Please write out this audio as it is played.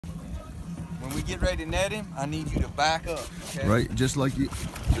when we get ready to net him, I need you to back up. Okay? Right, just like you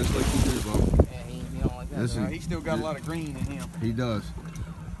did, Bo. Yeah, he don't like that. Listen, he's still got a lot of green in him. He does.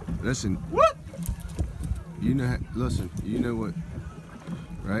 Listen. What? You know. Listen. You know what?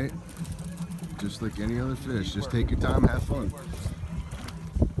 Right? Just like any other fish. Just take your time, have fun.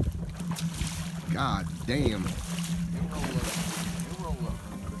 God damn.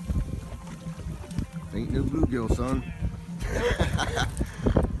 Ain't no bluegill, son.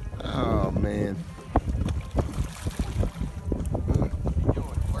 Oh man.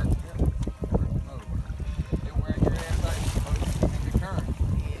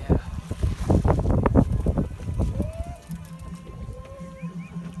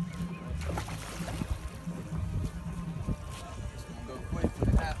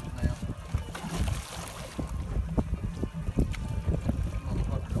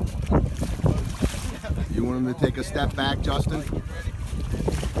 You want him to take a step back, Justin?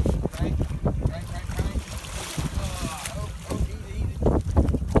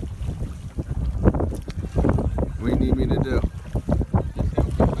 What do you need me to do? Just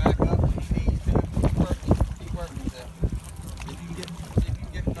help him back up if he needs to. Keep working himself. See if you can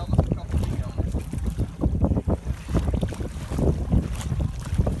get a couple feet on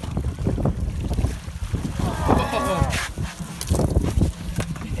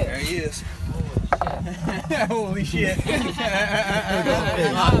it. There he is. Holy shit. Look at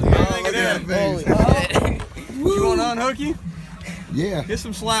that face. You want to unhook you? Yeah. Get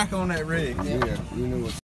some slack on that rig. Yeah, you know what's